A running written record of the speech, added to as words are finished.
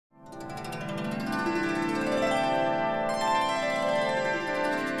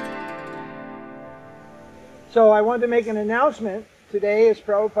So I wanted to make an announcement. Today is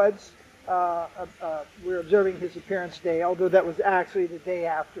Prabhupada's, we're observing his appearance day, although that was actually the day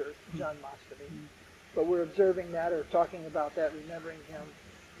after Janmashtami. But we're observing that, or talking about that, remembering him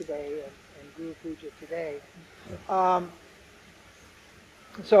today, and Guru Puja today.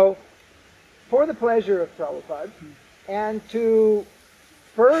 So, for the pleasure of Prabhupada, and to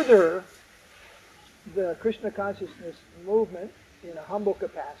further the Krishna consciousness movement in a humble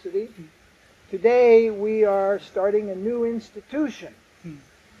capacity, today we are starting a new institution,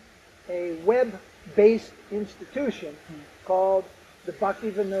 a web-based institution called the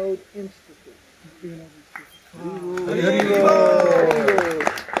Bhaktivinoda Institute.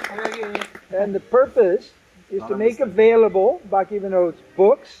 And the purpose is to make available Bhaktivinoda's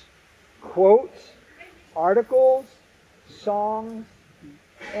books, quotes, articles, songs,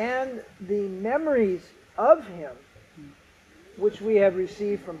 and the memories of him, which we have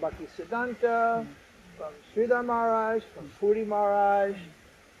received from Bhaktisiddhanta, from Sridhara Maharaj, from Puri Maharaj,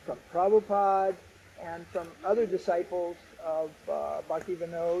 from Prabhupada, and from other disciples of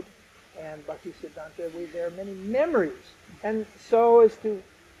Bhaktivinoda and Bhaktisiddhanta. There are many memories, and so as to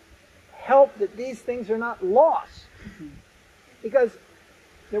help that these things are not lost. Because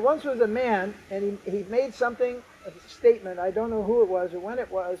there once was a man, and he made something, a statement, I don't know who it was or when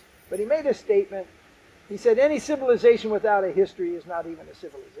it was, but he made a statement. He said, any civilization without a history is not even a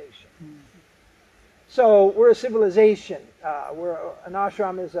civilization. So we're a civilization. An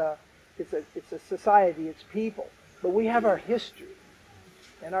ashram is it's a society, it's people. But we have our history.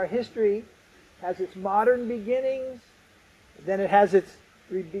 And our history has its modern beginnings, then it has its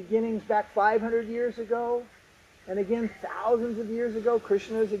beginnings back 500 years ago, and again thousands of years ago.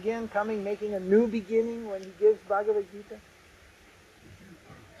 Krishna is again coming, making a new beginning when he gives Bhagavad Gita.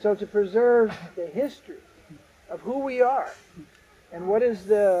 So to preserve the history of who we are and what is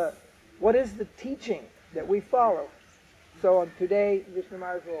the teaching that we follow. So today Vishnu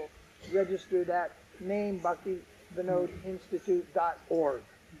Maharaj will register that name, BhaktivinodaInstitute.org.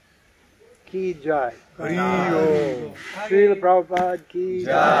 Ki Jai. Srila Prabhupada Ki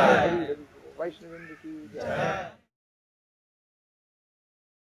Jai. Vaishnava Ki Jai.